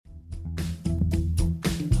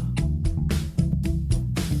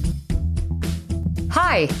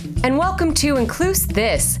Hi, and welcome to Incluse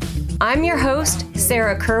This. I'm your host,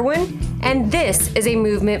 Sarah Kerwin, and this is a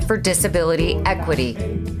movement for disability equity.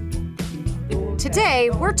 Today,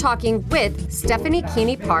 we're talking with Stephanie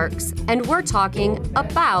Keeney Parks, and we're talking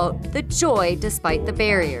about the joy despite the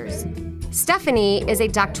barriers. Stephanie is a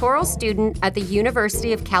doctoral student at the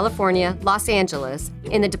University of California, Los Angeles,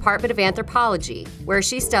 in the Department of Anthropology, where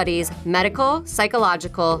she studies medical,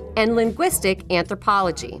 psychological, and linguistic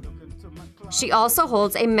anthropology. She also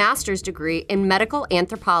holds a master's degree in medical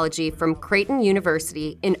anthropology from Creighton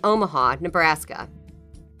University in Omaha, Nebraska.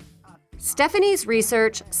 Stephanie's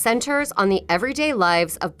research centers on the everyday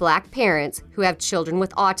lives of Black parents who have children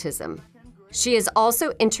with autism. She is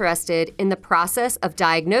also interested in the process of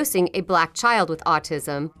diagnosing a Black child with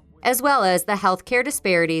autism, as well as the healthcare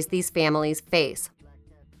disparities these families face.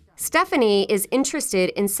 Stephanie is interested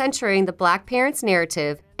in centering the Black parent's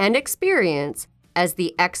narrative and experience as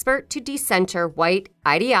the expert to decenter white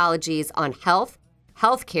ideologies on health,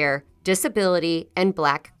 healthcare, disability, and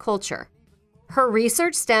Black culture. Her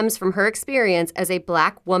research stems from her experience as a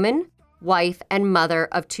Black woman, wife, and mother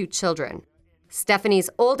of 2 children. Stephanie's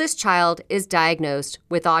oldest child is diagnosed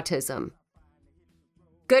with autism.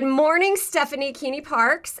 Good morning, Stephanie Keeney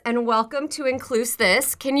Parks, and welcome to Incluse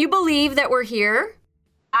This. Can you believe that we're here?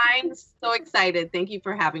 I'm so excited. Thank you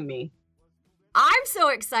for having me. I'm so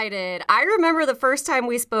excited. I remember the first time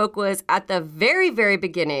we spoke was at the very, very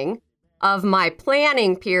beginning of my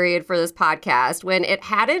planning period for this podcast, when it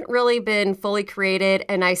hadn't really been fully created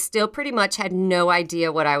and I still pretty much had no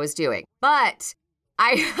idea what I was doing. But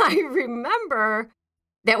I remember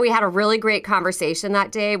that we had a really great conversation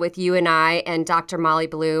that day with you and I and Dr. Molly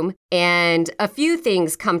Bloom. And a few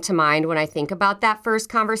things come to mind when I think about that first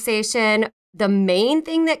conversation. The main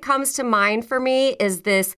thing that comes to mind for me is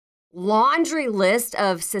this laundry list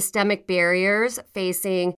of systemic barriers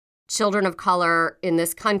facing children of color in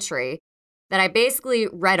this country that I basically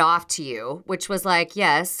read off to you, which was like,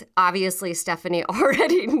 yes, obviously Stephanie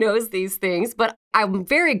already knows these things, but I'm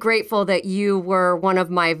very grateful that you were one of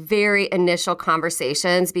my very initial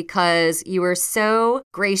conversations because you were so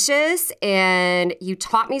gracious and you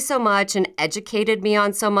taught me so much and educated me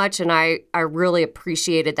on so much, and I really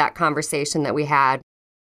appreciated that conversation that we had.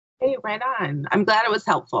 Hey, right on. I'm glad it was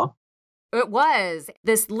helpful. It was.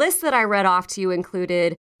 This list that I read off to you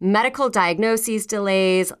included medical diagnoses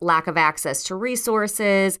delays, lack of access to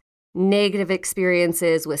resources, negative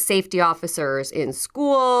experiences with safety officers in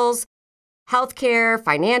schools, healthcare,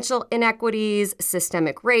 financial inequities,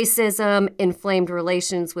 systemic racism, inflamed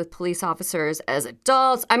relations with police officers as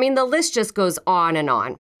adults. I mean, the list just goes on and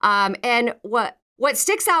on. And what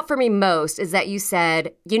sticks out for me most is that you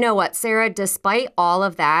said, you know what, Sarah, despite all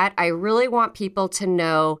of that, I really want people to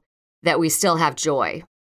know that we still have joy.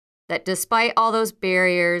 That despite all those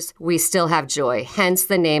barriers, we still have joy, hence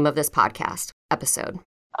the name of this podcast episode.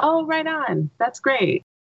 Oh, right on. That's great.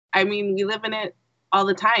 I mean, we live in it all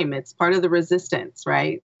the time. It's part of the resistance,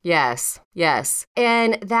 right? Yes, yes.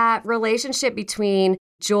 And that relationship between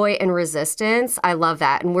joy and resistance, I love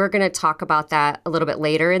that. And we're going to talk about that a little bit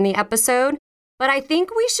later in the episode. But I think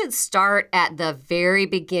we should start at the very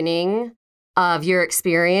beginning of your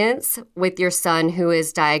experience with your son who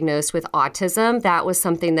is diagnosed with autism. That was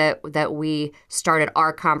something that we started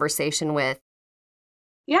our conversation with.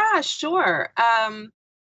 Yeah, sure.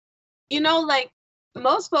 Like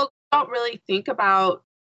most folks don't really think about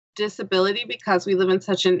disability because we live in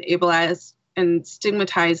such an ableist and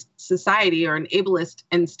stigmatized society, or an ableist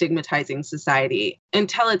and stigmatizing society,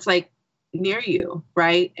 until it's like near you,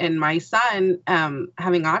 right? And my son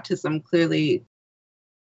having autism clearly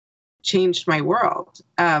changed my world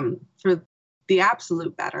for the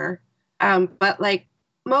absolute better. But like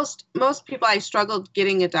most people, I struggled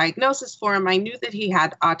getting a diagnosis for him. I knew that he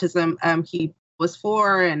had autism. He was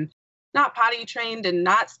 4 and not potty trained and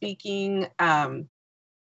not speaking, having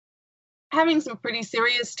some pretty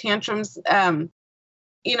serious tantrums.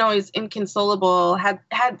 He's inconsolable,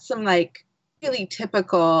 had some like really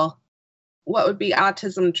typical what would be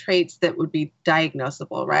autism traits that would be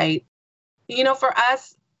diagnosable, right? For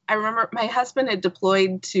us, I remember my husband had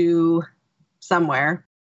deployed to somewhere,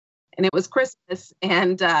 and it was Christmas,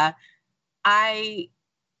 and I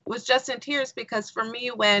was just in tears because for me,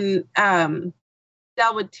 when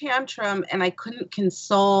Dell would tantrum and I couldn't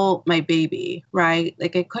console my baby, right?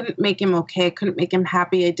 Like I couldn't make him okay. I couldn't make him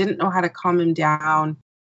happy. I didn't know how to calm him down.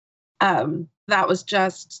 That was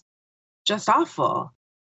just awful.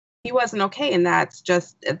 He wasn't okay, and that's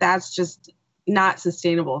just not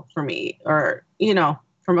sustainable for me, or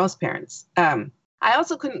for most parents. I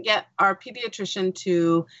also couldn't get our pediatrician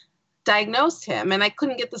to diagnose him, and I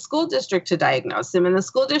couldn't get the school district to diagnose him. And the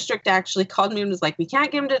school district actually called me and was like, we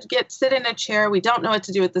can't get him to sit in a chair. We don't know what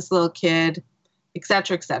to do with this little kid, et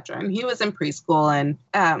cetera, et cetera. And he was in preschool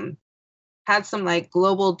and had some like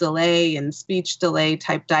global delay and speech delay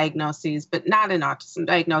type diagnoses, but not an autism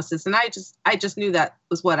diagnosis. And I just knew that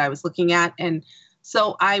was what I was looking at. And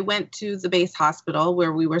so I went to the base hospital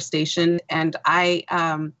where we were stationed, and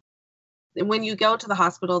when you go to the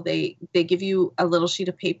hospital, they give you a little sheet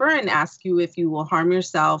of paper and ask you if you will harm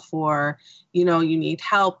yourself or, you need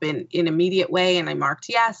help in immediate way. And I marked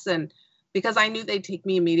yes. And because I knew they'd take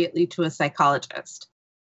me immediately to a psychologist.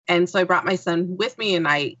 And so I brought my son with me, and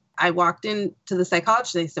I walked into the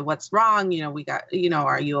psychologist. They said, what's wrong? We got,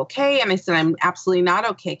 are you okay? And I said, I'm absolutely not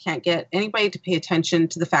okay. Can't get anybody to pay attention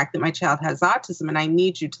to the fact that my child has autism, and I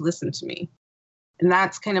need you to listen to me. And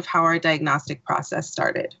that's kind of how our diagnostic process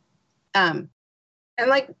started. And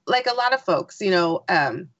like a lot of folks,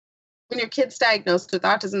 when your kid's diagnosed with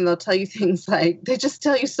autism, they'll tell you things like, they just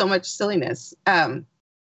tell you so much silliness. I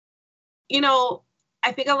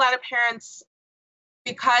think a lot of parents,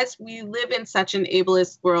 because we live in such an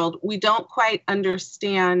ableist world, we don't quite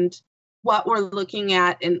understand what we're looking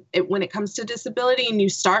at when it comes to disability. And you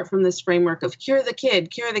start from this framework of cure the kid,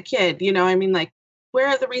 where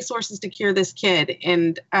are the resources to cure this kid?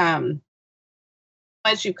 And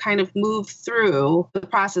as you kind of move through the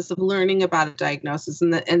process of learning about a diagnosis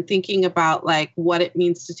and thinking about like what it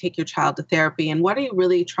means to take your child to therapy, and what are you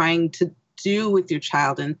really trying to do with your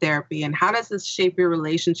child in therapy, and how does this shape your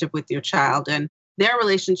relationship with your child and their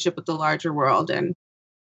relationship with the larger world, and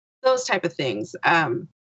those type of things.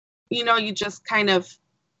 You just kind of,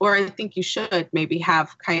 or I think you should maybe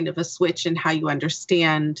have kind of a switch in how you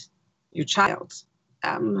understand your child.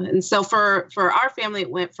 And so for our family, it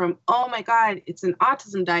went from, oh my God, it's an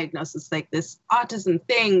autism diagnosis, like this autism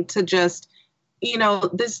thing, to just,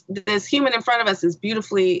 this human in front of us is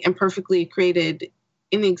beautifully and perfectly created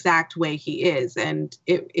in the exact way he is. And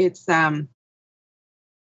it's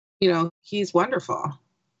he's wonderful.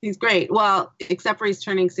 He's great. Well, except for he's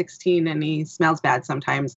turning 16 and he smells bad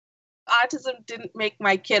sometimes. Autism didn't make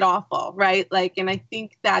my kid awful, right? and I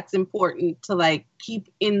think that's important to keep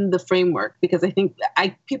in the framework, because I think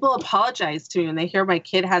people apologize to me when they hear my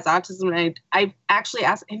kid has autism. And I've actually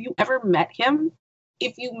asked, have you ever met him?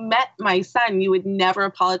 If you met my son, you would never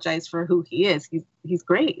apologize for who he is. He's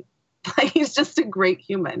great. He's just a great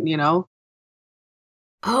human,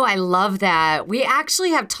 Oh, I love that. We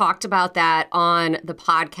actually have talked about that on the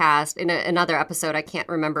podcast in another episode. I can't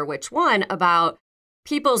remember which one, about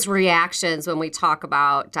people's reactions when we talk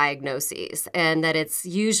about diagnoses, and that it's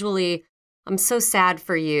usually, I'm so sad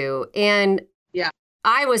for you. And yeah,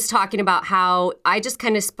 I was talking about how I just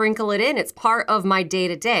kind of sprinkle it in. It's part of my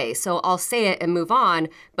day-to-day. So I'll say it and move on,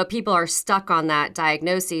 but people are stuck on that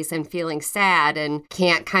diagnosis and feeling sad and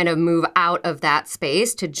can't kind of move out of that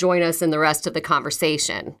space to join us in the rest of the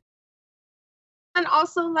conversation. And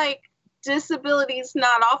also, disability is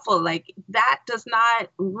not awful. That does not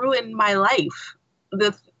ruin my life.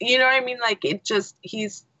 It just,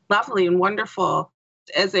 he's lovely and wonderful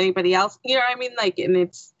as anybody else. And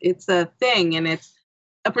it's a thing, and it's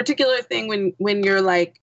a particular thing when you're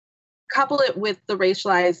couple it with the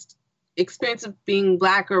racialized experience of being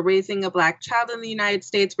Black, or raising a Black child in the United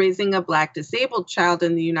States, raising a Black disabled child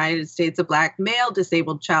in the United States, a Black male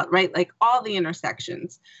disabled child, right? All the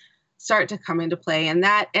intersections start to come into play. And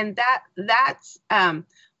that's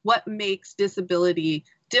what makes disability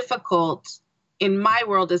difficult in my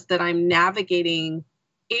world, is that I'm navigating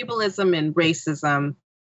ableism and racism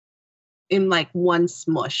in one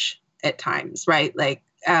smush at times, right?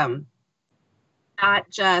 Not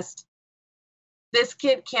just this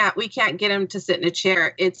kid we can't get him to sit in a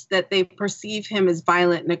chair. It's that they perceive him as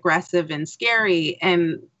violent and aggressive and scary.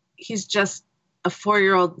 And he's just a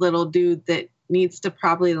 4-year-old little dude that needs to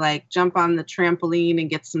probably jump on the trampoline and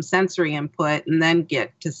get some sensory input and then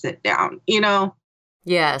get to sit down,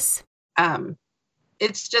 Yes.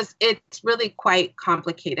 It's really quite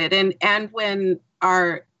complicated. And when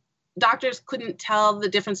our doctors couldn't tell the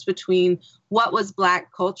difference between what was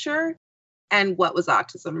Black culture and what was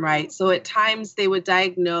autism, right? So at times they would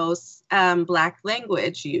diagnose Black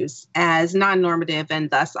language use as non-normative and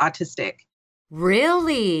thus autistic.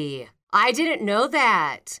 Really? I didn't know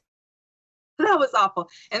that. That was awful.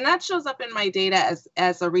 And that shows up in my data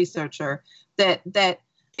as a researcher, that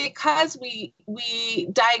because we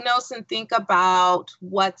diagnose and think about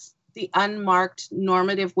what's the unmarked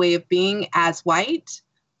normative way of being as white.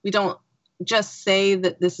 We don't just say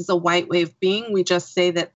that this is a white way of being. We just say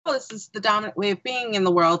that, oh, this is the dominant way of being in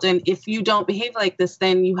the world. And if you don't behave like this,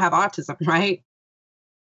 then you have autism, right?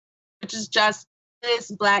 Which is just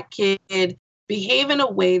this Black kid behave in a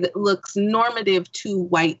way that looks normative to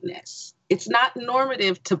whiteness? It's not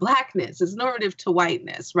normative to Blackness, it's normative to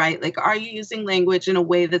whiteness, right? Like, are you using language in a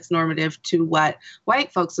way that's normative to what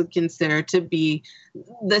white folks would consider to be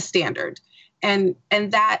the standard? And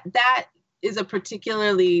that is a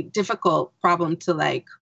particularly difficult problem to like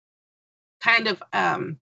kind of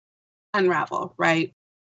unravel, right?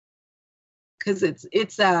 Because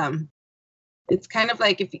it's kind of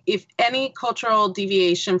like if any cultural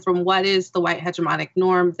deviation from what is the white hegemonic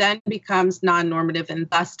norm then becomes non-normative and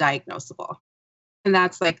thus diagnosable. And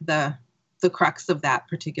that's like the crux of that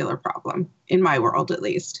particular problem, in my world at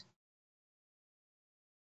least.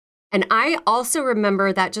 And I also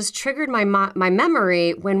remember that just triggered my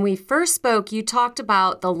memory. When we first spoke, you talked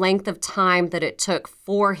about the length of time that it took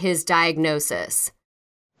for his diagnosis.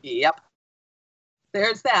 Yep.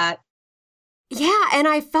 There's that. Yeah, and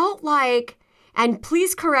I felt like, and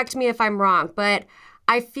please correct me if I'm wrong, but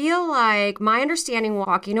I feel like my understanding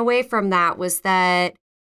walking away from that was that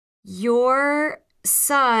your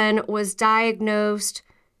son was diagnosed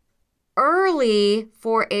early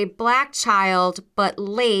for a Black child, but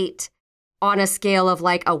late on a scale of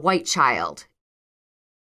like a white child.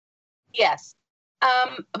 Yes.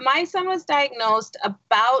 My son was diagnosed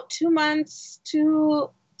about 2 months to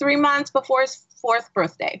 3 months before his 4th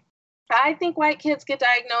birthday. I think white kids get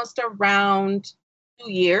diagnosed around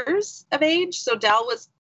 2 years of age. So Dell was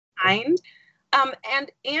behind.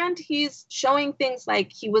 And he's showing things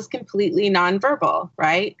like he was completely nonverbal,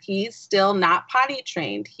 right? He's still not potty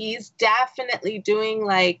trained. He's definitely doing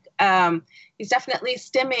like, he's definitely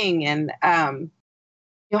stimming and,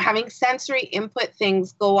 having sensory input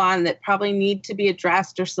things go on that probably need to be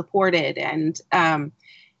addressed or supported. And,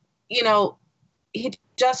 he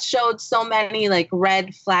just showed so many like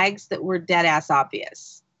red flags that were dead ass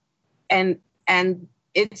obvious. And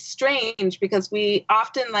it's strange because we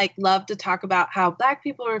often like love to talk about how Black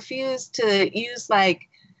people refuse to use like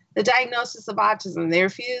the diagnosis of autism. They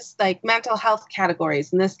refuse like mental health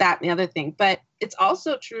categories and this, that, and the other thing. But it's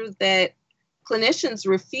also true that clinicians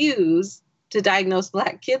refuse to diagnose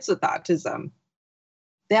Black kids with autism.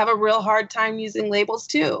 They have a real hard time using labels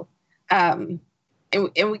too.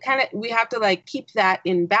 And we have to like keep that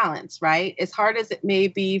in balance, right? As hard as it may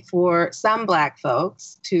be for some Black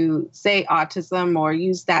folks to say autism or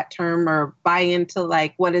use that term or buy into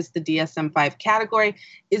like what is the DSM-5 category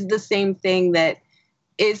is the same thing that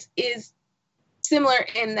is similar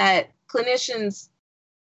in that clinicians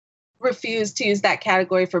refuse to use that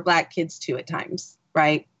category for Black kids too at times,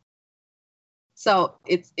 right? So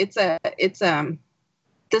it's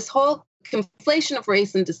this whole conflation of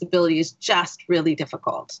race and disability is just really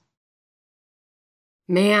difficult.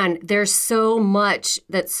 Man, there's so much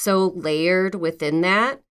that's so layered within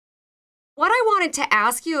that. What I wanted to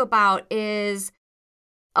ask you about is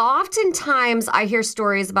oftentimes I hear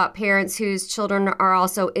stories about parents whose children are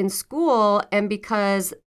also in school, and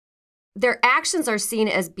because their actions are seen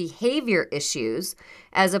as behavior issues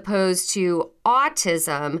as opposed to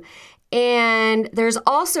autism. And there's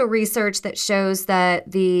also research that shows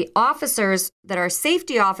that the officers that are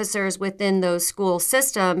safety officers within those school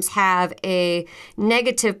systems have a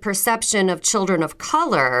negative perception of children of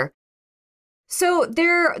color. So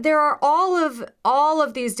there are all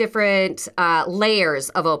of these different layers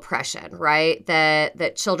of oppression, right,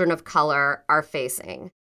 that children of color are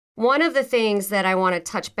facing. One of the things that I want to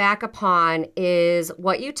touch back upon is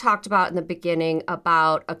what you talked about in the beginning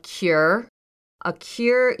about a cure.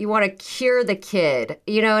 You want to cure the kid,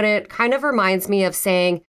 and it kind of reminds me of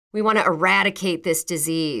saying we want to eradicate this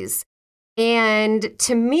disease. And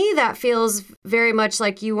to me, that feels very much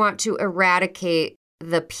like you want to eradicate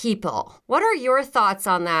the people. What are your thoughts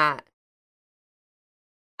on that?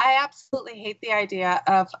 I absolutely hate the idea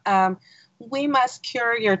of we must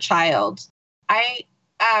cure your child. I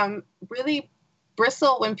really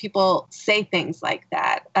bristle when people say things like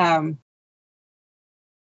that. I'm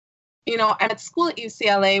at school at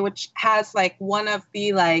UCLA, which has like one of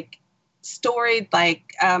the like storied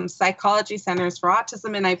like psychology centers for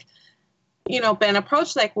autism. And I've, been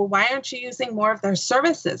approached like, well, why aren't you using more of their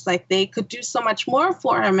services? Like they could do so much more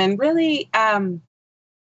for him. And really, my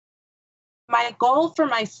goal for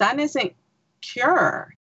my son isn't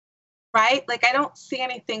cure, right? Like I don't see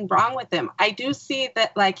anything wrong with him. I do see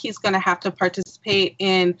that like he's going to have to participate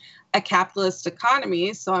in a capitalist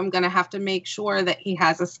economy. So I'm going to have to make sure that he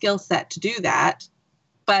has a skill set to do that.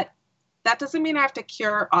 But that doesn't mean I have to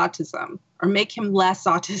cure autism or make him less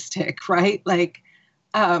autistic, right? Like,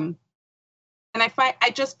 and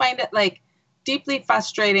I just find it like deeply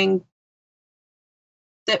frustrating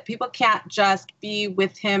that people can't just be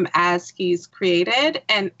with him as he's created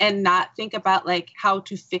and not think about like how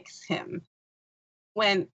to fix him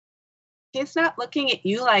when he's not looking at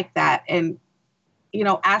you like that and,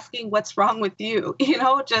 asking what's wrong with you, it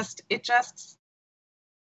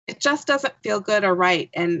just doesn't feel good or right.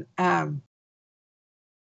 And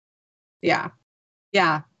yeah,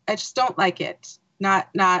 I just don't like it.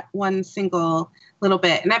 Not one single little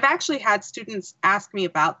bit. And I've actually had students ask me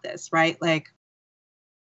about this, right? Like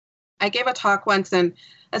I gave a talk once and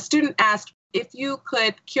a student asked if you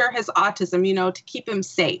could cure his autism, to keep him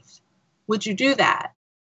safe, would you do that?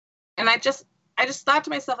 And I just thought to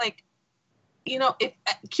myself, like, if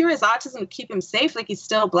cure his autism would keep him safe, like he's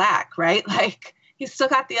still Black, right? Like he's still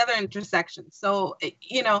got the other intersections. So,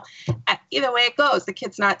 either way it goes, the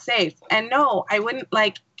kid's not safe. And no, I wouldn't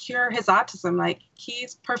like cure his autism. Like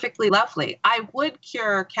he's perfectly lovely. I would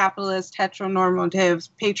cure capitalist, heteronormative,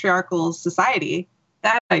 patriarchal society.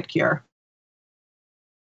 That I'd cure.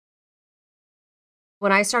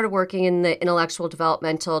 When I started working in the intellectual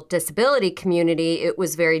developmental disability community, it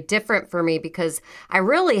was very different for me because I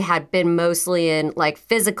really had been mostly in like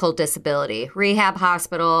physical disability, rehab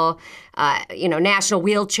hospital, National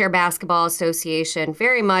Wheelchair Basketball Association,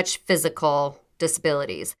 very much physical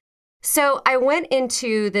disabilities. So I went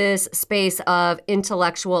into this space of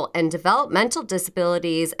intellectual and developmental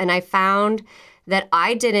disabilities, and I found that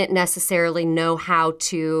I didn't necessarily know how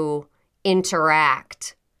to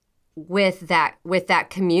interact with that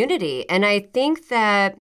community. And I think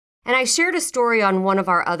that, and I shared a story on one of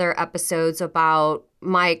our other episodes about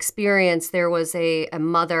my experience. There was a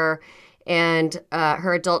mother and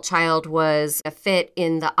her adult child was a fit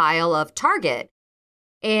in the aisle of Target.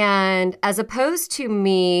 And as opposed to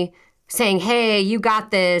me saying, hey, you got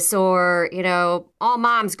this, or, all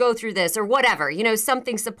moms go through this, or whatever,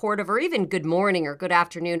 something supportive, or even good morning or good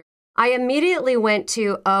afternoon, I immediately went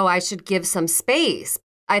to, I should give some space.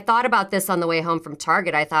 I thought about this on the way home from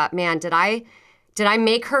Target. I thought, man, did I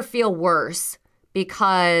make her feel worse?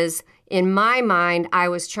 Because in my mind, I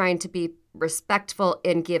was trying to be respectful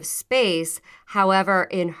and give space. However,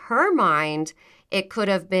 in her mind, it could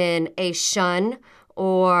have been a shun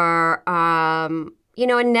or, a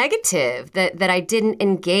negative that I didn't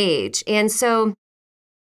engage. And so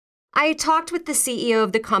I talked with the CEO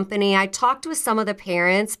of the company. I talked with some of the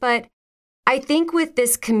parents, but I think with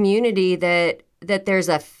this community that there's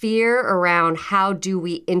a fear around how do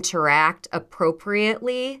we interact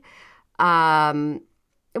appropriately. What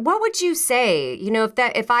would you say?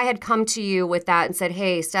 If I had come to you with that and said,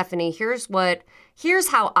 "Hey, Stephanie, here's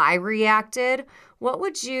how I reacted," what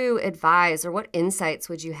would you advise, or what insights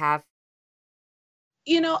would you have?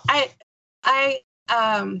 I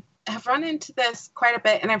have run into this quite a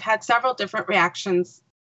bit, and I've had several different reactions.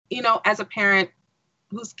 As a parent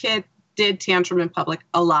whose kid did tantrum in public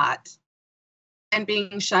a lot, and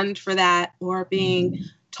being shunned for that, or being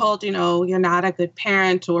told, you're not a good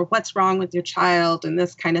parent, or what's wrong with your child, and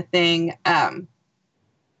this kind of thing. And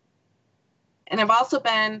I've also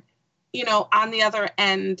been, on the other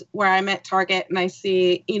end where I'm at Target and I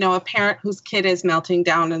see, a parent whose kid is melting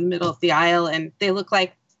down in the middle of the aisle and they look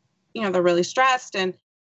like, they're really stressed. And,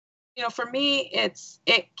 for me, it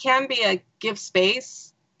can be a give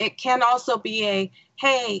space. It can also be a,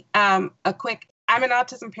 hey, a quick, I'm an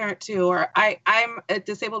autism parent too, or I'm a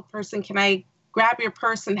disabled person. Can I grab your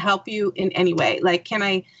purse and help you in any way? Like, can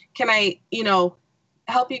I,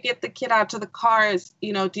 help you get the kid out to the cars? Do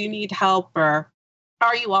you need help, or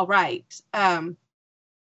are you all right? And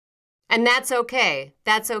that's okay.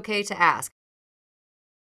 That's okay to ask.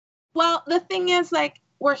 Well, the thing is, like,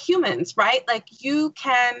 we're humans, right? Like, you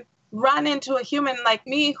can run into a human like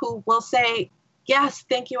me who will say, yes,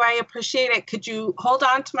 thank you, I appreciate it. Could you hold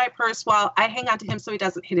on to my purse while I hang on to him so he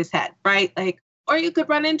doesn't hit his head, right? Like, or you could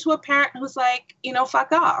run into a parent who's like,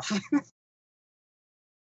 fuck off.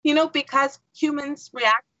 Because humans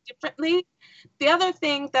react differently. The other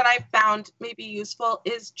thing that I found maybe useful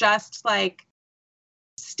is just like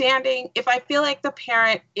standing, if I feel like the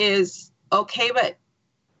parent is okay, but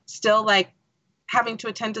still like having to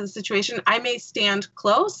attend to the situation, I may stand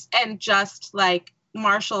close and just like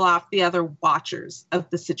marshal off the other watchers of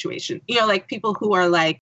the situation. Like people who are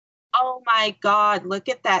like, oh my God, look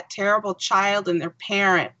at that terrible child and their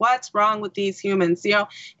parent. What's wrong with these humans?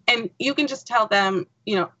 And you can just tell them,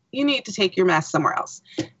 you need to take your mess somewhere else,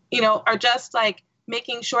 or just like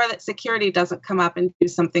making sure that security doesn't come up and do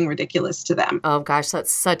something ridiculous to them. Oh gosh,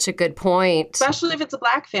 that's such a good point. Especially if it's a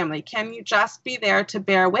Black family. Can you just be there to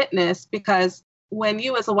bear witness? Because when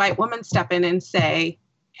you as a white woman step in and say,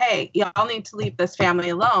 hey, y'all need to leave this family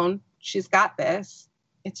alone, she's got this,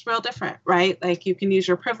 it's real different, right? Like you can use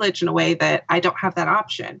your privilege in a way that I don't have that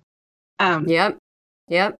option. Yep.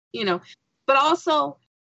 Yep. You know, but also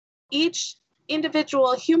each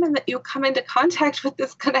individual human that you come into contact with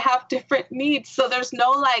is going to have different needs. So there's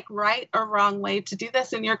no like right or wrong way to do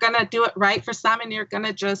this. And you're going to do it right for some and you're going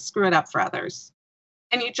to just screw it up for others.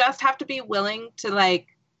 And you just have to be willing to like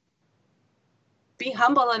be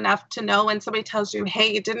humble enough to know when somebody tells you,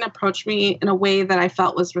 hey, you didn't approach me in a way that I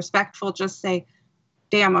felt was respectful. Just say,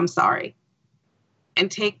 damn, I'm sorry.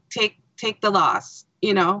 And take the loss,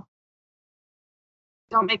 you know,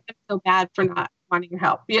 don't make them feel bad for not wanting your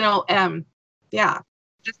help, you know, yeah,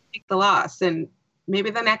 just take the loss and maybe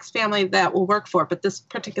the next family that will work for, but this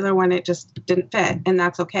particular one, it just didn't fit and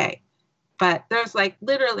that's okay. But there's like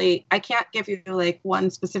literally, I can't give you like one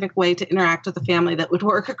specific way to interact with a family that would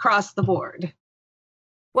work across the board.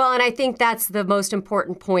 Well, and I think that's the most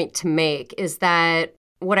important point to make is that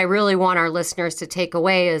what I really want our listeners to take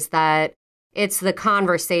away is that it's the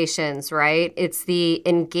conversations, right? It's the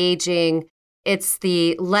engaging, it's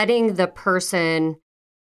the letting the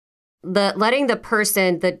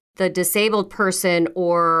disabled person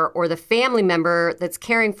or the family member that's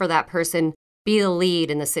caring for that person be the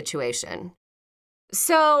lead in the situation.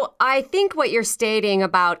 So I think what you're stating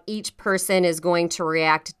about each person is going to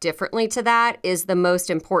react differently to that is the most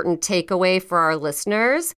important takeaway for our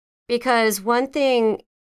listeners, because one thing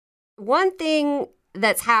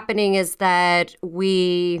that's happening is that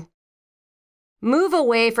we move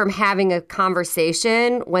away from having a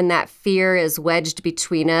conversation when that fear is wedged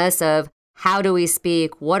between us of how do we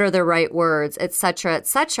speak, what are the right words, et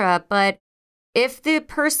cetera, but if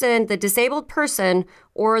the disabled person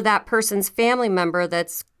or that person's family member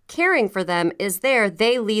that's caring for them is there,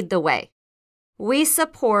 they lead the way. We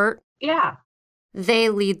support. Yeah. They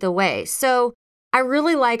lead the way. So I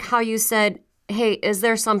really like how you said, hey, is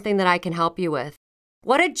there something that I can help you with?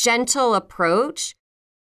 What a gentle approach.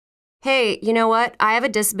 Hey, you know what? I have a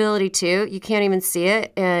disability too. You can't even see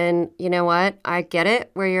it. And you know what? I get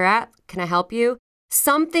it where you're at. Can I help you?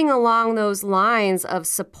 Something along those lines of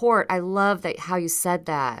support. I love that how you said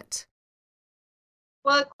that.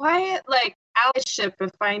 Well, a quiet like allyship,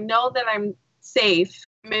 if I know that I'm safe,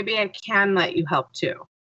 maybe I can let you help too,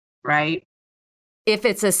 right? If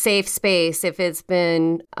it's a safe space, if it's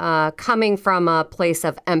been coming from a place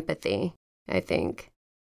of empathy, I think.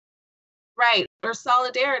 Right. Or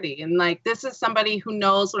solidarity. And like, this is somebody who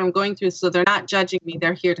knows what I'm going through. So they're not judging me.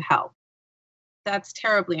 They're here to help. That's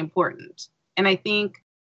terribly important. And I think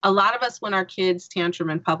a lot of us, when our kids tantrum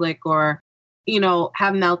in public or, you know,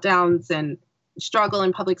 have meltdowns and struggle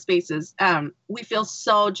in public spaces, we feel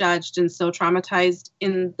so judged and so traumatized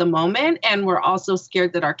in the moment. And we're also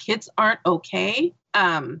scared that our kids aren't okay.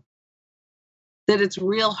 That it's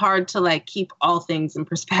real hard to like keep all things in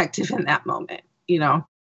perspective in that moment, you know?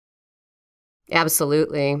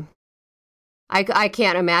 Absolutely. I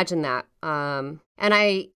can't imagine that. And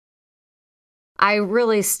I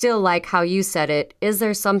really still like how you said it. Is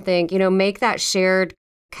there something, you know, make that shared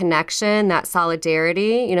connection, that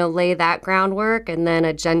solidarity, you know, lay that groundwork and then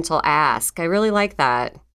a gentle ask. I really like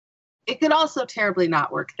that. It could also terribly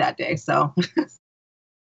not work that day. So.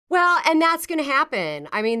 Well, and that's going to happen.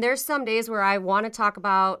 I mean, there's some days where I want to talk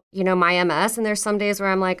about, you know, my MS, and there's some days where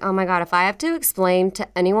I'm like, oh my God, if I have to explain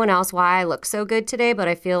to anyone else why I look so good today, but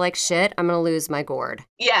I feel like shit, I'm going to lose my gourd.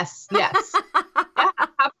 Yes. Yeah,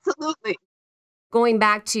 absolutely. Going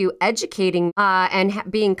back to educating and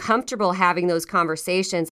being comfortable having those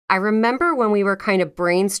conversations, I remember when we were kind of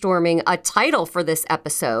brainstorming a title for this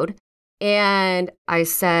episode, and I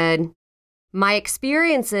said, my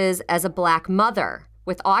experiences as a Black mother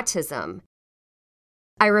with autism.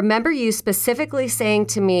 I remember you specifically saying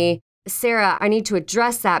to me, Sarah, I need to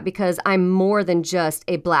address that because I'm more than just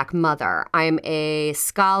a Black mother. I'm a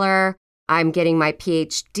scholar. I'm getting my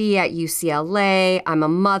PhD at UCLA. I'm a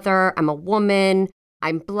mother. I'm a woman.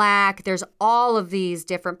 I'm Black. There's all of these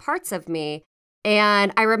different parts of me.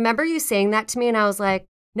 And I remember you saying that to me and I was like,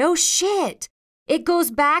 no shit. It goes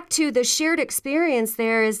back to the shared experience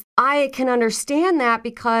there is I can understand that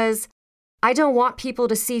because I don't want people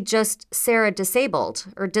to see just Sarah disabled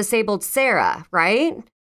or disabled Sarah, right?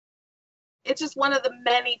 It's just one of the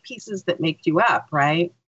many pieces that make you up,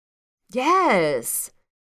 right? Yes.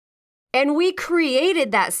 And we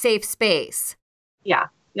created that safe space. Yeah,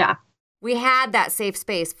 yeah. We had that safe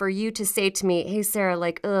space for you to say to me, hey, Sarah,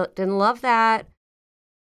 like, didn't love that.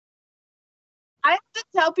 I have to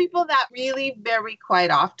tell people that really very quite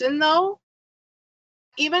often, though.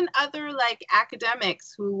 Even other like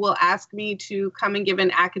academics who will ask me to come and give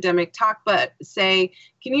an academic talk, but say,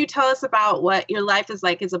 can you tell us about what your life is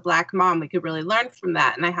like as a Black mom? We could really learn from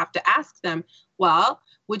that. And I have to ask them, well,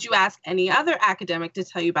 would you ask any other academic to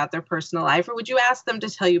tell you about their personal life, or would you ask them to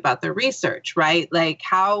tell you about their research, right? Like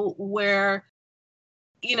we're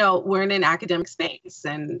in an academic space,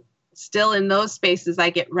 and still in those spaces, I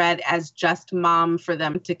get read as just mom for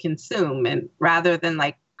them to consume, and rather than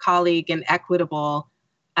like colleague and equitable.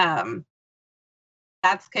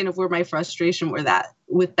 That's kind of where my frustration with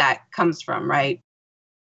that comes from, right?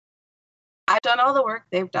 I've done all the work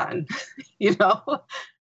they've done, you know?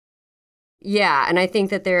 Yeah, and I think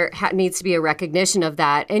that there needs to be a recognition of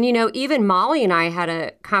that. And, even Molly and I had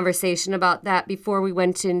a conversation about that before we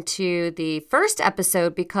went into the first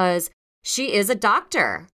episode, because she is a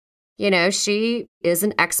doctor. She is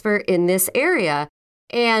an expert in this area.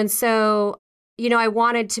 And so, I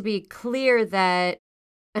wanted to be clear that,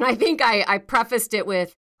 and I think I prefaced it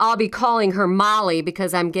with, I'll be calling her Molly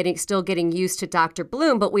because I'm still getting used to Dr.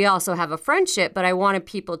 Bloom, but we also have a friendship. But I wanted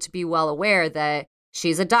people to be well aware that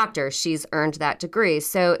she's a doctor. She's earned that degree.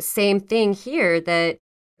 So same thing here, that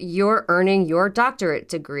you're earning your doctorate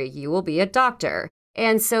degree. You will be a doctor.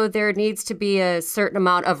 And so there needs to be a certain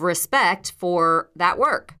amount of respect for that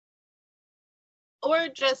work. Or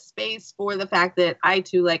just space for the fact that I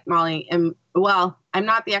too, like Molly, I'm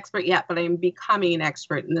not the expert yet, but I'm becoming an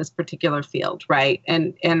expert in this particular field, right?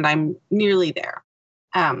 And I'm nearly there.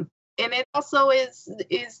 And it also is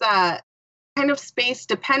kind of space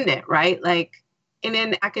dependent, right? Like in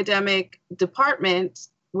an academic department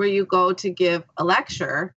where you go to give a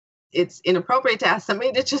lecture, it's inappropriate to ask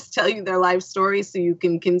somebody to just tell you their life story so you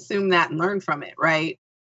can consume that and learn from it, right?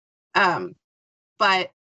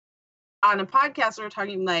 But on a podcast, we're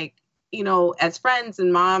talking like, as friends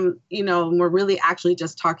and mom, and we're really actually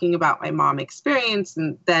just talking about my mom experience,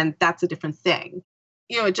 and then that's a different thing.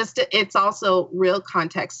 It's also real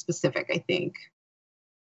context specific, I think.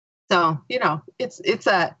 So, it's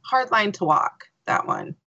a hard line to walk, that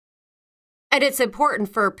one. And it's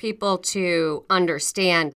important for people to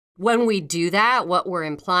understand when we do that, what we're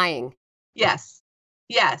implying. Yes,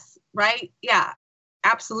 right? Yeah,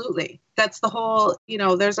 absolutely. That's the whole,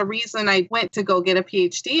 there's a reason I went to go get a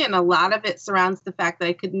PhD, and a lot of it surrounds the fact that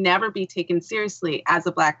I could never be taken seriously as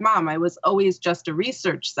a Black mom. I was always just a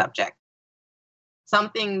research subject,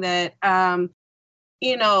 something that, non-Black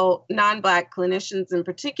clinicians in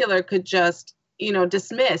particular could just,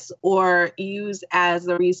 dismiss or use as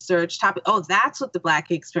a research topic. Oh, that's what the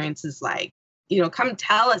Black experience is like. Come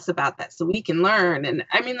tell us about that so we can learn. And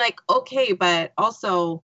I mean, like, okay, but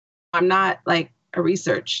also I'm not like a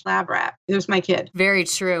research lab rat. There's my kid. Very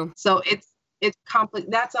true. So it's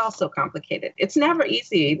that's also complicated. It's never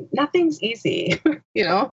easy. Nothing's easy,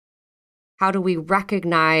 How do we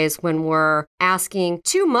recognize when we're asking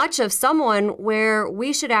too much of someone where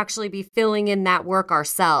we should actually be filling in that work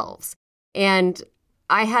ourselves? And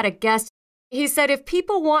I had a guest, he said, if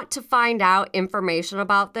people want to find out information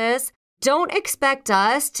about this, don't expect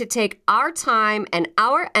us to take our time and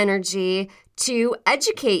our energy to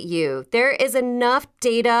educate you. There is enough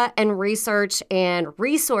data and research and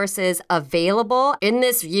resources available in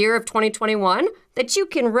this year of 2021 that you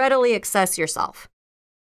can readily access yourself.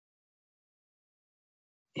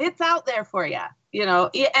 It's out there for you,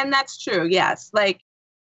 and that's true. Yes. Like,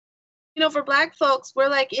 for Black folks, we're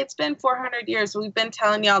like, it's been 400 years. We've been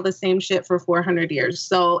telling y'all the same shit for 400 years.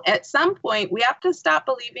 So at some point, we have to stop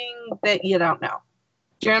believing that you don't know.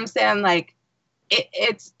 Do you know what I'm saying? Like,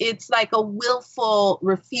 it's like a willful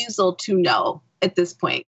refusal to know at this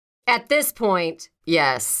point. At this point,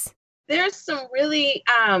 yes. There's some really,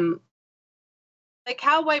 like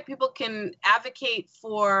how white people can advocate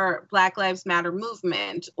for Black Lives Matter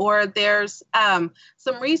movement, or there's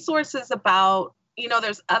some resources about,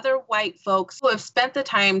 there's other white folks who have spent the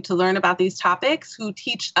time to learn about these topics who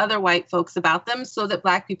teach other white folks about them so that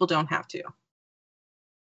Black people don't have to.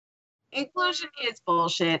 Inclusion is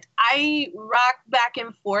bullshit. I rock back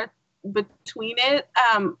and forth between it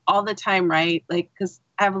all the time, right? Like, because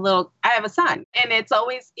I have a son, and it's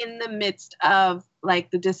always in the midst of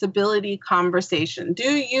like the disability conversation.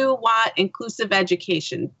 Do you want inclusive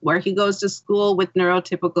education where he goes to school with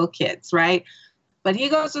neurotypical kids, right? But he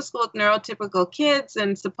goes to school with neurotypical kids,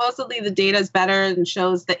 and supposedly the data is better and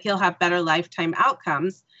shows that he'll have better lifetime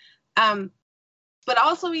outcomes. But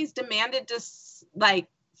also he's demanded to like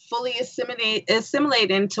fully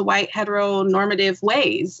assimilate into white heteronormative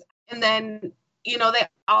ways. And then, they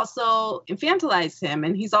also infantilize him,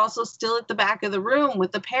 and he's also still at the back of the room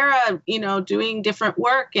with the para, doing different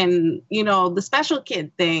work and, the special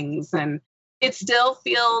kid things. And it still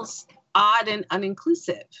feels odd and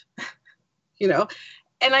uninclusive, you know?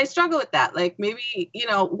 And I struggle with that. Like maybe,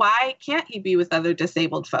 why can't he be with other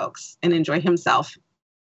disabled folks and enjoy himself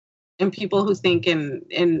and people who think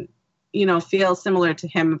and feel similar to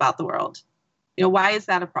him about the world? Why is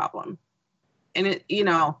that a problem? And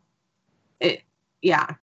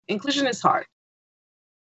inclusion is hard.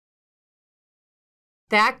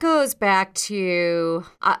 That goes back to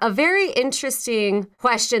a very interesting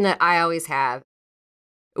question that I always have.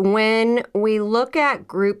 When we look at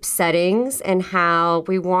group settings and how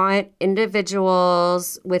we want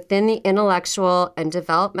individuals within the intellectual and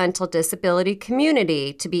developmental disability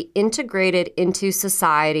community to be integrated into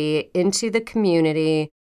society, into the community,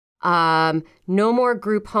 no more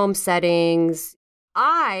group home settings.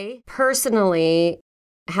 I personally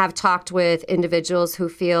have talked with individuals who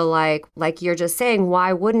feel like you're just saying,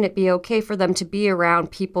 why wouldn't it be okay for them to be around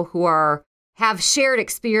people who have shared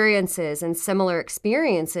experiences and similar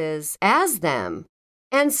experiences as them?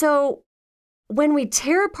 And so when we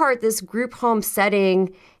tear apart this group home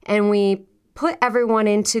setting and we put everyone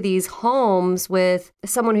into these homes with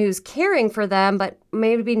someone who's caring for them, but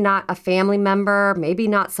maybe not a family member, maybe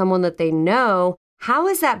not someone that they know, how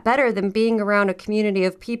is that better than being around a community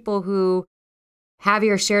of people who have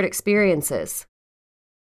your shared experiences?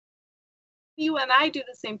 You and I do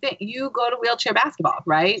the same thing. You go to wheelchair basketball,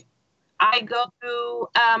 right? I go to,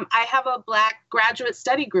 I have a Black graduate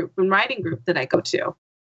study group and writing group that I go to.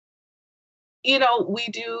 We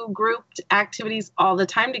do grouped activities all the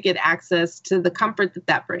time to get access to the comfort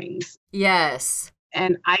that brings. Yes.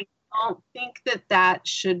 And I don't think that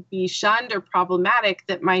should be shunned or problematic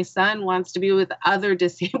that my son wants to be with other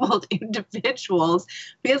disabled individuals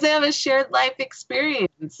because they have a shared life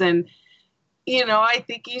experience. And, I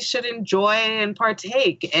think he should enjoy and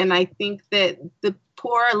partake. And I think that the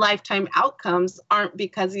poor lifetime outcomes aren't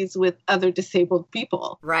because he's with other disabled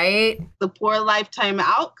people. Right. The poor lifetime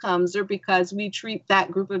outcomes are because we treat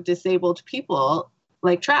that group of disabled people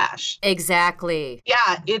like trash. Exactly.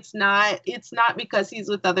 Yeah, it's not because he's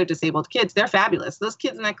with other disabled kids. They're fabulous. Those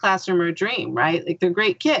kids in that classroom are a dream, right? Like they're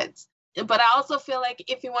great kids. But I also feel like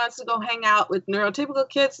if he wants to go hang out with neurotypical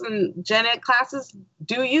kids and gen ed classes,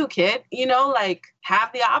 do you, kid?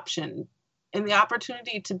 Have the option and the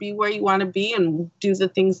opportunity to be where you want to be and do the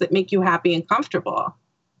things that make you happy and comfortable.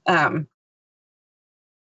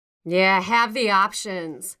 Yeah, have the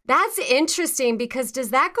options. That's interesting because does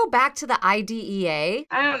that go back to the IDEA?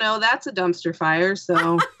 I don't know. That's a dumpster fire.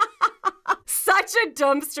 So such a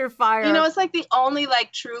dumpster fire. It's like the only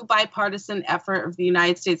true bipartisan effort of the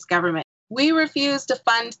United States government. We refuse to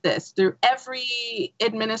fund this through every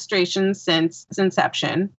administration since its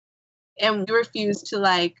inception. And we refuse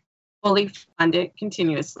to fully fund it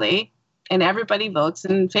continuously. And everybody votes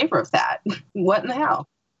in favor of that. What in the hell?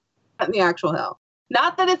 What in the actual hell?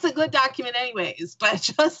 Not that it's a good document anyways, but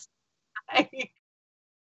just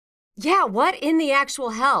yeah, what in the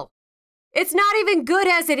actual hell? It's not even good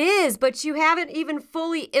as it is, but you haven't even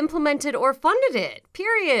fully implemented or funded it,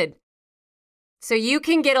 period. So you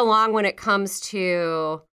can get along when it comes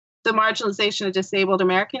to the marginalization of disabled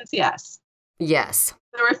Americans, yes. Yes.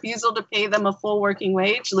 The refusal to pay them a full working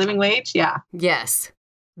wage, living wage, yeah. Yes.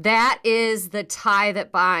 That is the tie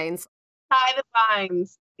that binds. Tie that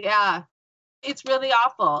binds, yeah. It's really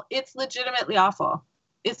awful. It's legitimately awful.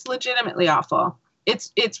 It's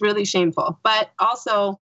really shameful. But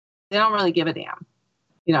also, they don't really give a damn.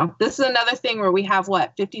 This is another thing where we have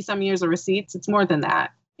 50 some years of receipts. It's more than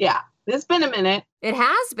that. Yeah. It's been a minute. It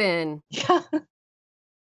has been. Yeah.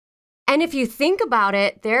 And if you think about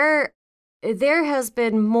it, there has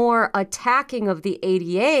been more attacking of the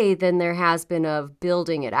ADA than there has been of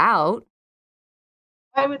building it out.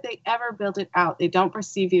 Why would they ever build it out? They don't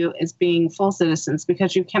perceive you as being full citizens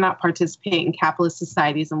because you cannot participate in capitalist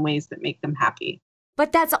societies in ways that make them happy.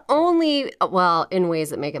 But that's only, in ways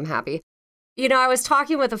that make them happy. I was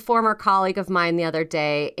talking with a former colleague of mine the other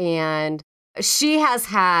day, and she has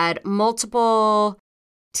had multiple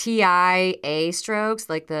TIA strokes,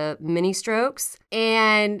 like the mini strokes,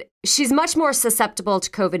 and she's much more susceptible to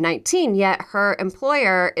COVID-19, yet her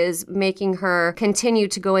employer is making her continue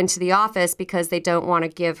to go into the office because they don't want to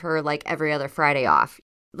give her every other Friday off.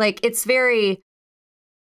 It's very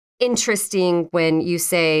interesting when you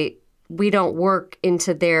say we don't work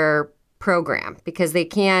into their program because they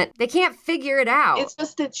can't figure it out. It's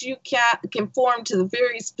just that you can't conform to the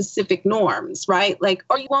very specific norms, right?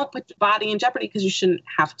 Or you won't put your body in jeopardy because you shouldn't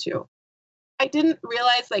have to. I didn't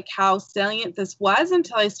realize how salient this was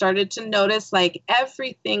until I started to notice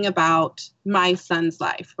everything about my son's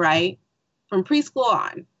life, right? From preschool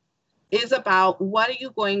on. is about what are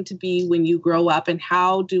you going to be when you grow up and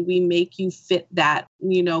how do we make you fit that,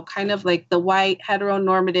 kind of like the white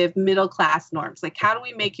heteronormative middle class norms. Like, how do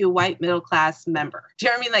we make you a white middle class member? Do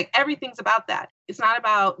you know what I mean? Like, everything's about that. It's not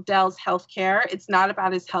about Del's healthcare. It's not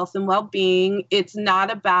about his health and well-being. It's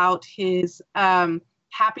not about his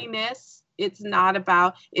happiness.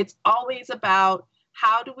 It's always about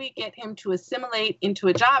how do we get him to assimilate into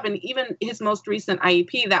a job? And even his most recent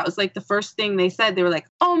IEP, that was like the first thing they said. They were like,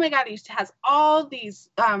 oh my God, he has all these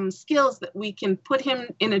skills that we can put him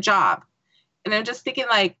in a job. And I'm just thinking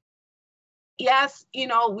like, yes,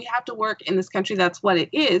 we have to work in this country. That's what it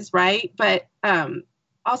is, right? But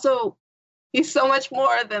also, he's so much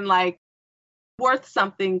more than like worth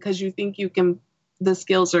something because you think the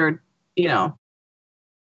skills are,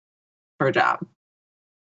 for a job.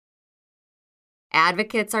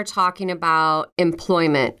 Advocates are talking about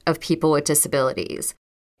employment of people with disabilities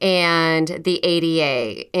and the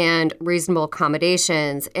ADA and reasonable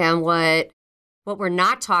accommodations. And what we're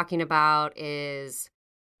not talking about is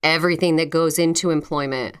everything that goes into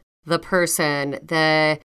employment, the person,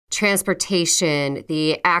 the transportation,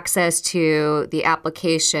 the access to the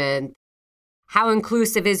application. How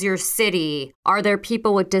inclusive is your city? Are there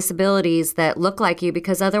people with disabilities that look like you?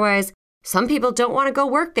 Because otherwise, some people don't want to go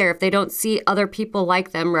work there if they don't see other people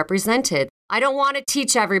like them represented. I don't want to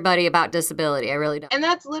teach everybody about disability. I really don't. And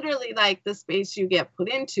that's literally like the space you get put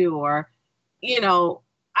into, or,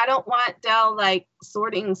 I don't want Del like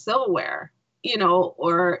sorting silverware,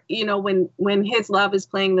 or, when his love is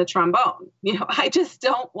playing the trombone, I just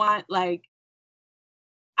don't want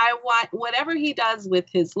I want whatever he does with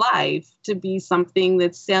his life to be something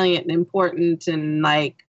that's salient and important and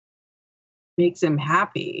like makes him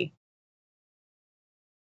happy.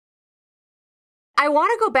 I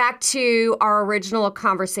want to go back to our original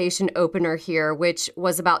conversation opener here, which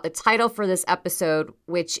was about the title for this episode,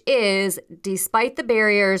 which is Despite the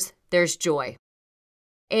Barriers, There's Joy.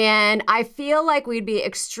 And I feel like we'd be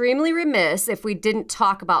extremely remiss if we didn't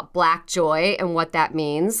talk about Black joy and what that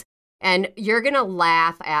means. And you're going to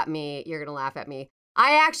laugh at me.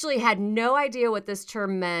 I actually had no idea what this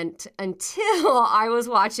term meant until I was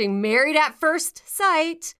watching Married at First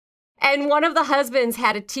Sight. And one of the husbands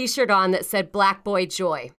had a t-shirt on that said Black Boy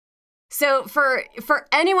Joy. So for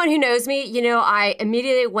anyone who knows me, I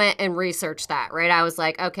immediately went and researched that, right? I was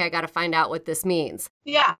like, okay, I got to find out what this means.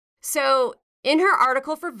 Yeah. So in her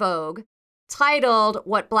article for Vogue, titled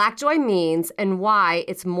What Black Joy Means and Why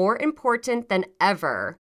It's More Important Than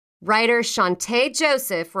Ever, writer Shantae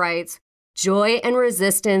Joseph writes, joy and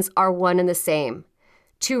resistance are one and the same.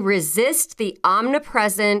 To resist the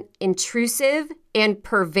omnipresent, intrusive, and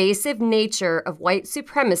pervasive nature of white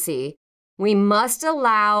supremacy, we must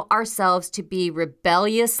allow ourselves to be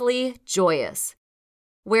rebelliously joyous.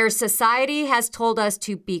 Where society has told us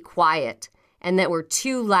to be quiet and that we're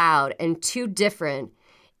too loud and too different,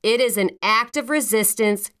 it is an act of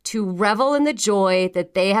resistance to revel in the joy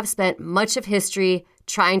that they have spent much of history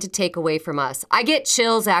trying to take away from us. I get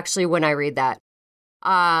chills actually when I read that.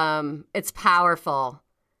 It's powerful.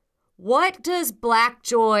 What does Black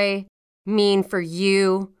joy mean for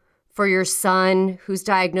you, for your son who's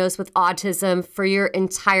diagnosed with autism, for your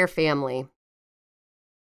entire family?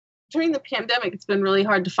 During the pandemic, it's been really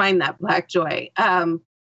hard to find that Black joy.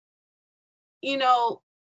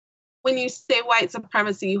 When you say white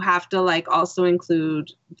supremacy, you have to also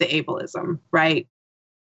include the ableism, right?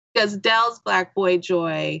 Because Del's Black boy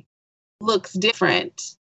joy looks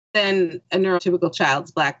different than a neurotypical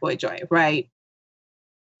child's Black boy joy, right?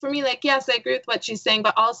 For me, yes, I agree with what she's saying,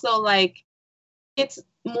 but also it's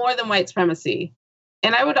more than white supremacy.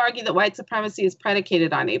 And I would argue that white supremacy is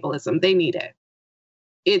predicated on ableism. They need it.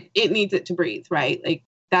 It needs it to breathe, right?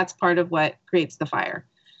 That's part of what creates the fire.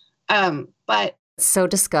 But so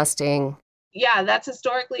disgusting. Yeah, that's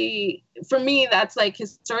historically, for me, that's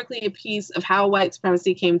historically a piece of how white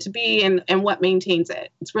supremacy came to be and what maintains it.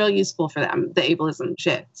 It's real useful for them, the ableism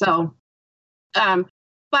shit. So,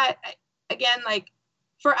 but again,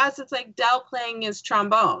 for us, it's Del playing his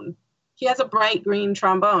trombone. He has a bright green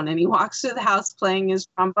trombone and he walks through the house playing his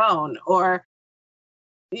trombone. Or,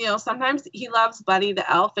 sometimes he loves Buddy the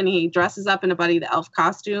Elf and he dresses up in a Buddy the Elf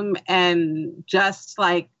costume and just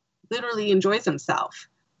literally enjoys himself.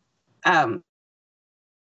 Del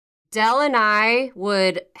and I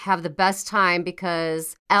would have the best time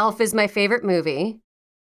because Elf is my favorite movie.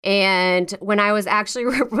 And when I was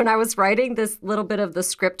writing this little bit of the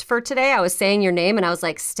script for today, I was saying your name and I was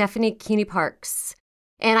like, Stephanie Keeney Parks.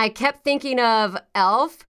 And I kept thinking of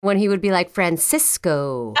Elf when he would be like,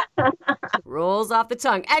 Francisco. Rolls off the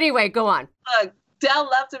tongue. Anyway, go on. Look, Del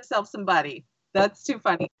loves himself some Buddy. That's too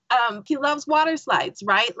funny. He loves water slides,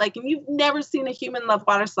 right? Like, and you've never seen a human love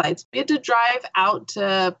water slides. We had to drive out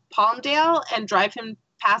to Palmdale and drive him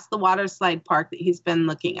past the water slide park that he's been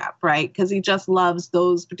looking up, right? Because he just loves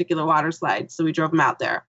those particular water slides. So we drove him out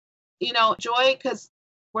there. You know, joy, because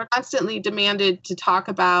we're constantly demanded to talk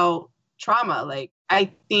about trauma. Like,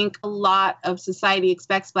 I think a lot of society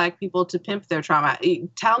expects Black people to pimp their trauma.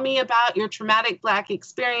 Tell me about your traumatic Black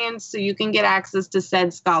experience so you can get access to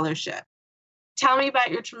said scholarship. Tell me about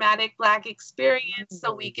your traumatic Black experience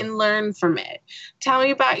so we can learn from it. Tell me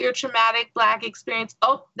about your traumatic Black experience.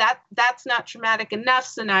 Oh, that's not traumatic enough,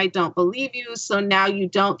 so now I don't believe you. So now you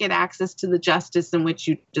don't get access to the justice in which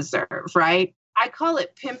you deserve, right? I call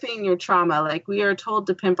it pimping your trauma. Like, we are told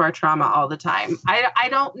to pimp our trauma all the time. I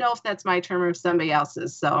don't know if that's my term or somebody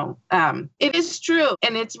else's. So it is true.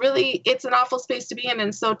 And it's an awful space to be in.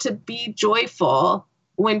 And so to be joyful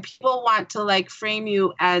when people want to like frame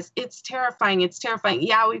you as it's terrifying.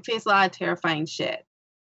 Yeah, we face a lot of terrifying shit.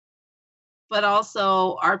 But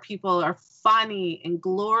also our people are funny and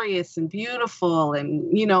glorious and beautiful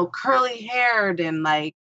and, you know, curly haired and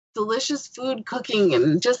like delicious food cooking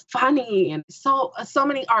and just funny. And so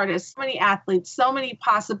many artists, so many athletes, so many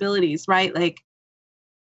possibilities, right? Like,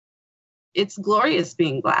 it's glorious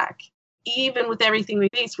being Black. Even with everything we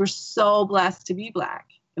face, we're so blessed to be Black.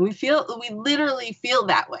 And we literally feel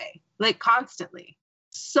that way, like constantly.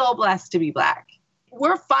 So blessed to be Black.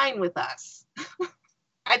 We're fine with us.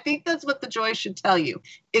 I think that's what the joy should tell you,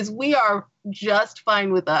 is we are just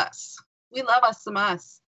fine with us. We love us some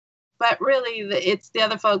us. But really, it's the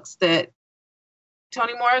other folks that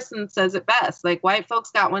Toni Morrison says it best, like, white folks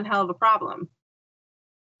got one hell of a problem.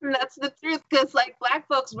 And that's the truth, because like Black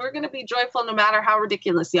folks, we're going to be joyful no matter how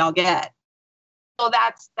ridiculous y'all get. So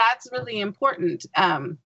that's really important,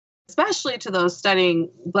 especially to those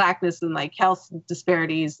studying Blackness and like health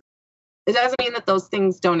disparities. It doesn't mean that those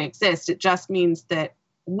things don't exist. It just means that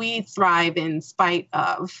we thrive in spite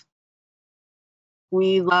of.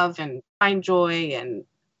 We love and find joy and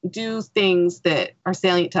do things that are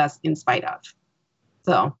salient to us in spite of.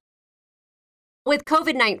 So. With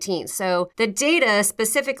COVID-19, so the data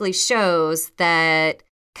specifically shows that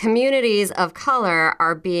communities of color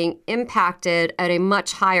are being impacted at a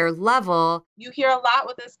much higher level. You hear a lot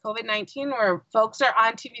with this COVID-19 where folks are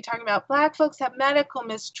on TV talking about Black folks have medical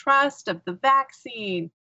mistrust of the vaccine,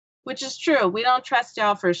 which is true. We don't trust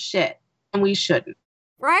y'all for shit, and we shouldn't.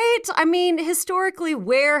 Right? I mean, historically,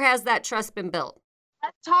 where has that trust been built?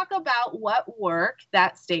 Let's talk about what work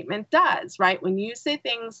that statement does, right? When you say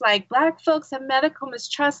things like Black folks have medical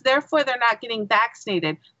mistrust, therefore they're not getting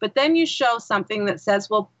vaccinated. But then you show something that says,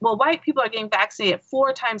 well, white people are getting vaccinated at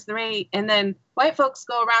 4 times the rate. And then white folks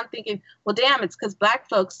go around thinking, well, damn, it's because Black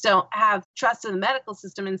folks don't have trust in the medical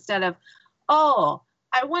system, instead of, oh,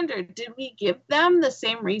 I wonder, did we give them the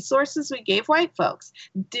same resources we gave white folks?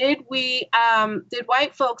 Did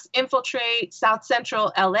white folks infiltrate South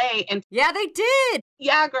Central LA? And yeah, they did.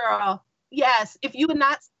 Yeah, girl. Yes. If you would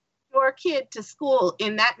not send your kid to school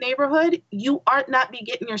in that neighborhood, you aren't not be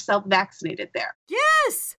getting yourself vaccinated there.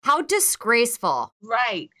 Yes. How disgraceful.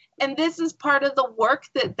 Right. And this is part of the work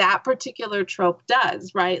that particular trope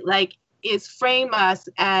does, right? Like, is frame us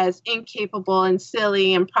as incapable and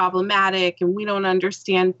silly and problematic, and we don't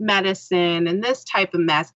understand medicine and this type of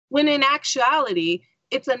mess. When in actuality,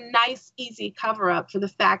 it's a nice, easy cover up for the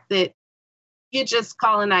fact that you just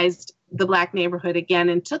colonized the Black neighborhood again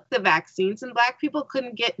and took the vaccines, and Black people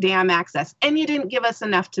couldn't get damn access. And you didn't give us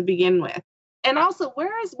enough to begin with. And also,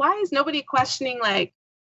 why is nobody questioning, like,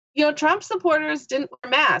 you know, Trump supporters didn't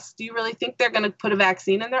wear masks. Do you really think they're going to put a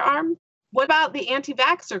vaccine in their arm? What about the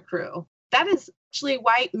anti-vaxxer crew? That is actually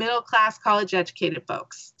white, middle-class, college-educated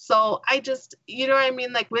folks. So I just, you know what I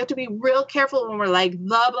mean? Like, we have to be real careful when we're like,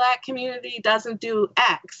 the Black community doesn't do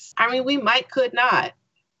X. I mean, we could not.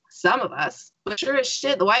 Some of us. But sure as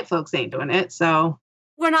shit, the white folks ain't doing it, so.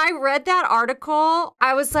 When I read that article,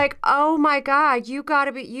 I was like, oh my God, you've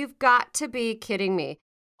got to be kidding me.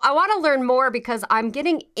 I want to learn more because I'm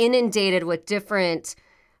getting inundated with different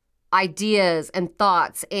ideas and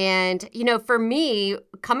thoughts. And, you know, for me,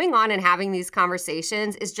 coming on and having these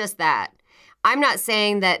conversations is just that. I'm not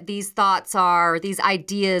saying that these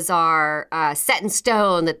ideas are set in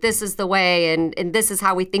stone, that this is the way and this is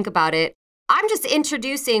how we think about it. I'm just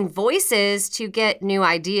introducing voices to get new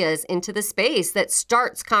ideas into the space that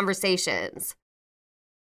starts conversations.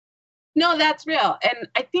 No, that's real. And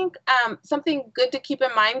I think something good to keep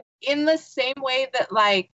in mind, in the same way that,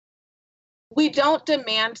 like, we don't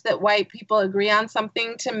demand that white people agree on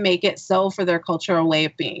something to make it so for their cultural way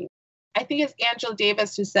of being. I think it's Angela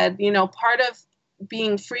Davis who said, you know, part of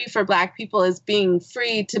being free for Black people is being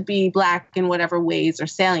free to be Black in whatever ways are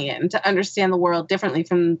salient, and to understand the world differently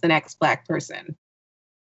from the next Black person.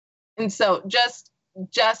 And so just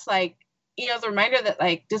like, the reminder that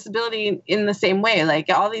like disability in the same way, like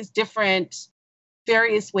all these different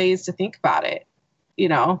various ways to think about it,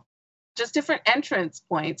 just different entrance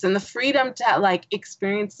points, and the freedom to like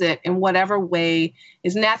experience it in whatever way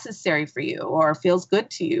is necessary for you or feels good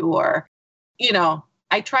to you, or,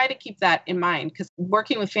 I try to keep that in mind, because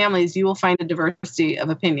working with families, you will find a diversity of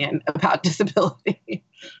opinion about disability.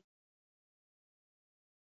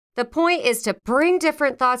 The point is to bring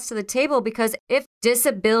different thoughts to the table, because if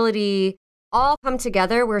disability all come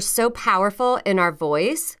together, we're so powerful in our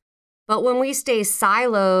voice. But when we stay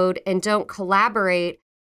siloed and don't collaborate,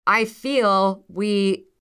 I feel we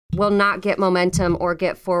will not get momentum or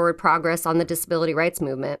get forward progress on the disability rights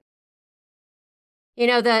movement.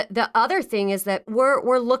 The other thing is that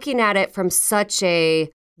we're looking at it from such a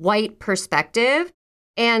white perspective.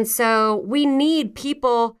 And so we need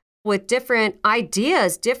people with different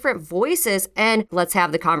ideas, different voices, and let's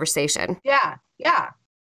have the conversation. Yeah,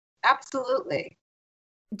 absolutely.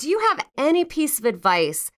 Do you have any piece of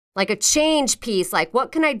advice, like a change piece, like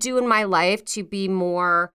what can I do in my life to be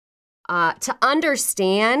more, to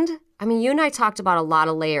understand? I mean, you and I talked about a lot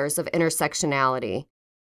of layers of intersectionality.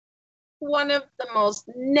 One of the most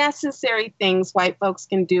necessary things white folks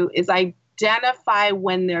can do is identify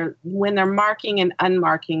when they're marking and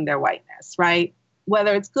unmarking their whiteness, right?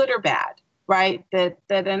 Whether it's good or bad, right? That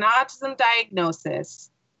an autism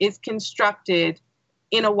diagnosis is constructed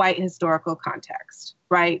in a white historical context,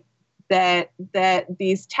 right? That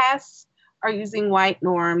these tests are using white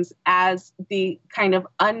norms as the kind of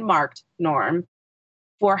unmarked norm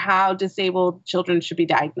for how disabled children should be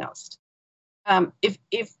diagnosed.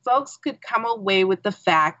 If folks could come away with the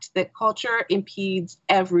fact that culture impedes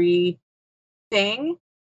everything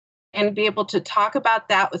and be able to talk about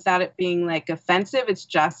that without it being like offensive, it's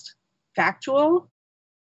just factual,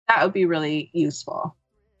 that would be really useful.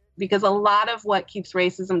 Because a lot of what keeps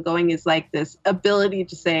racism going is like this ability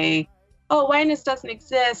to say, oh, whiteness doesn't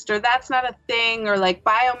exist, or that's not a thing, or like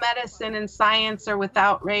biomedicine and science are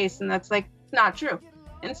without race, and that's like not true.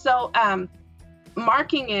 And so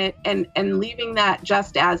marking it and leaving that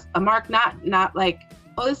just as a mark, not like,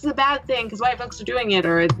 oh, this is a bad thing because white folks are doing it,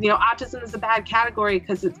 or autism is a bad category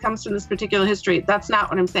because it comes from this particular history. That's not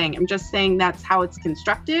what I'm saying. I'm just saying that's how it's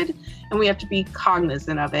constructed, and we have to be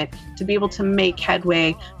cognizant of it to be able to make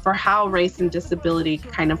headway for how race and disability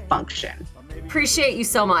kind of function. Appreciate you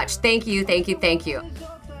so much. Thank you.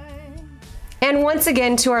 And once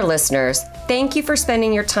again, to our listeners, thank you for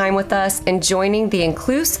spending your time with us and joining the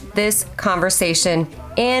Incluce This conversation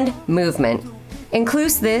and movement.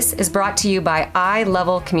 Incluce This is brought to you by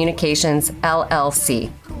iLevel Communications,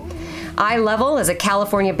 LLC. iLevel is a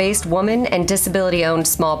California-based woman and disability-owned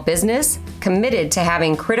small business committed to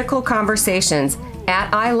having critical conversations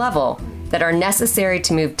at iLevel that are necessary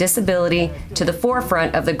to move disability to the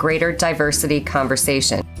forefront of the greater diversity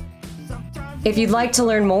conversation. If you'd like to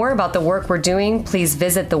learn more about the work we're doing, please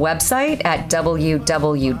visit the website at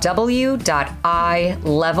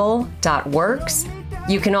www.ilevel.works.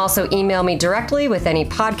 You can also email me directly with any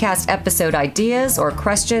podcast episode ideas or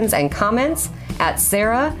questions and comments at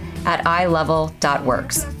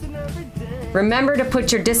sarah@ilevel.works. Remember to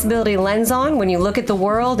put your disability lens on when you look at the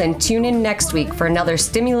world, and tune in next week for another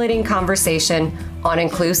stimulating conversation on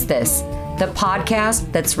Incluce This, the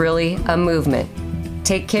podcast that's really a movement.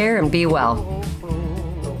 Take care and be well.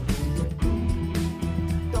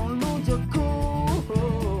 Don't lose your cool.